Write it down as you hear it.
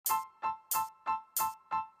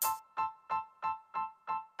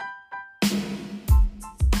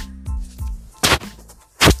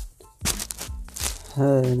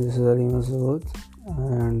Hey, this is Ali Masood,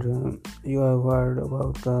 and you have heard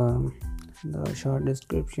about the short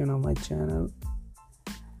description of my channel.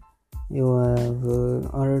 You have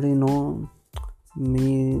already known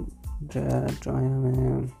me that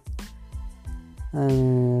I'm a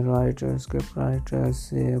writer, script writer,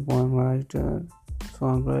 essay, poem writer,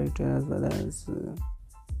 songwriter, as well as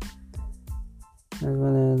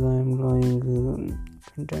I'm doing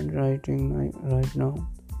content writing right now.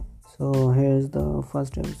 So here's the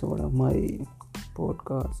first episode of my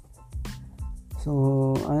podcast.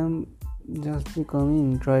 So I am just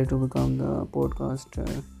try to become the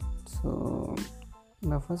podcaster. So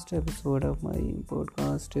the first episode of my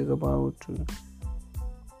podcast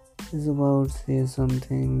is about say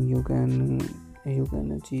something you can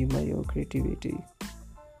achieve by your creativity.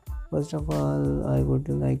 First of all, I would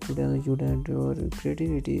like to tell you that your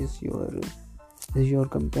creativity is your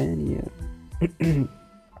companion.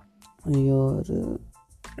 your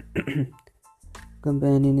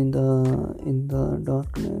companion in the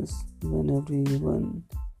darkness when everyone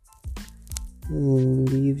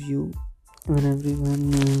leaves you, when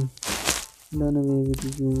everyone done away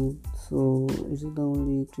with you. So it is the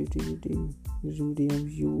only creativity of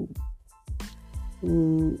you.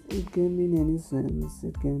 It can be in any sense.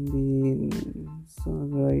 It can be in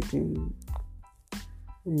songwriting,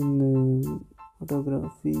 in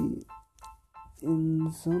photography,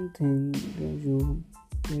 in something that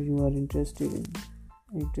you are interested in.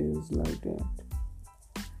 It is like that.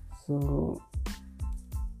 So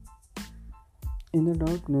in the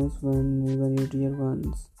darkness, when your dear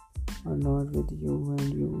ones are not with you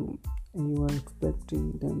and you are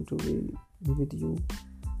expecting them to be with you,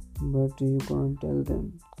 but you can't tell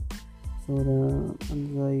them. So the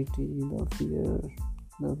anxiety, the fear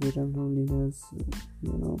of loneliness,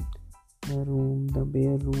 you know, the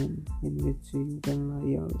bare room in which you can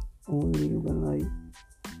lie out, only you can lie.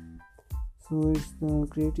 So it's the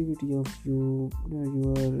creativity of you that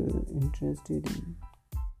you are interested in,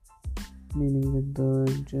 meaning with the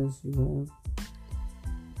interest you have.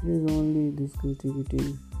 It is only this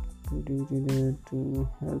creativity that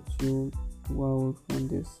helps you to out from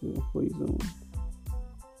this horizon.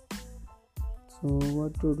 So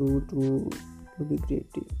what to do to be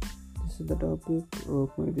creative? This is the topic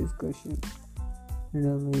of my discussion, and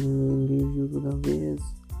I will lead you to the ways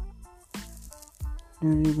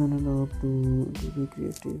that you can adopt to be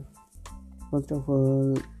creative. First of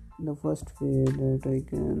all, the first way that I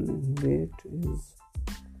can rate is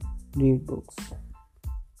read books.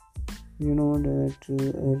 You know that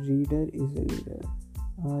a reader is a leader.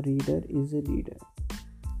 A reader is a leader.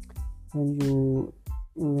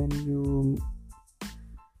 When you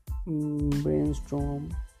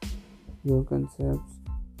brainstorm your concepts,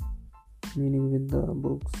 meaning with the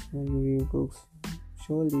books, when you read books,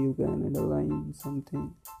 surely you can underline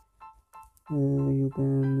something. You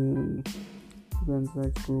can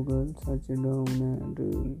search Google, search it down, and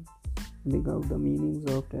dig out the meanings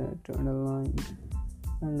of that underlined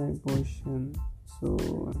portion. So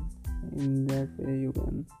in that way you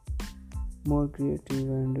can more creative,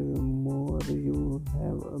 and more you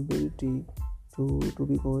have ability to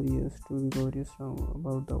be curious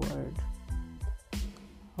about the world,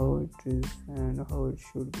 how it is and how it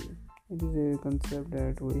should be. It is a concept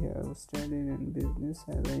that we have studied in business,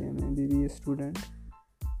 as I am a BBA student.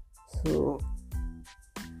 So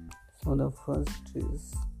the first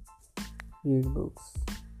is read books.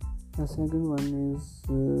 The second one is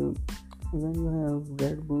when you have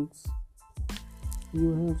read books,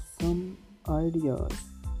 you have some ideas.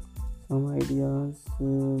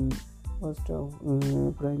 First of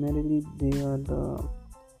primarily they are the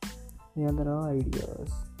raw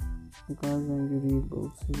ideas, because when you read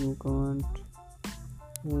books you can't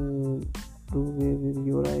do away with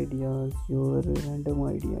your ideas, your random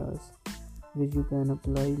ideas, which you can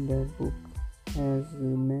apply in that book, as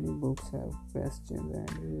many books have questions,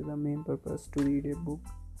 and the main purpose to read a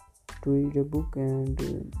book and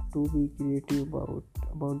to be creative about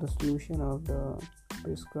the solution of the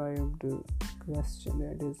prescribed question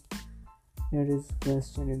that is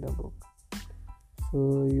question in the book.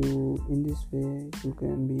 So in this way you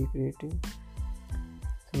can be creative.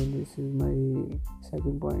 So this is my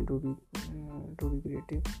second point to be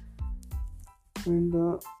creative. And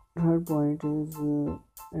the third point is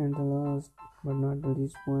and the last but not the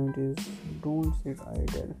least point is, don't sit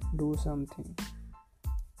idle. Do something.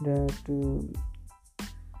 That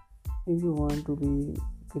if you want to be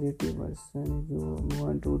creative person, if you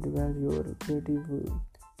want to develop your creative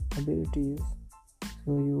abilities,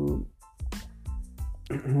 so you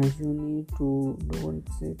need to don't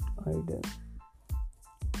sit idle.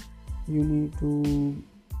 You need to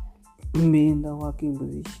be in the walking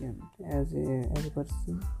position as a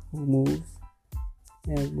person who moves,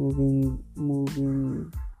 as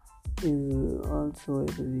moving is also a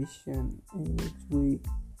position in which we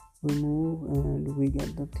move and we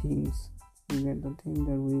get the thing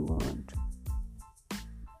that we want.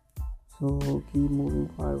 So keep moving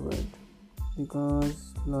forward,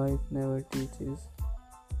 because life never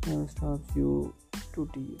stops you to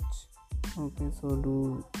teach. Okay, so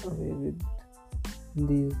do away with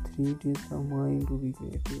these three tips of mine to be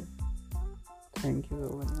creative. Thank you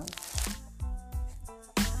so very much.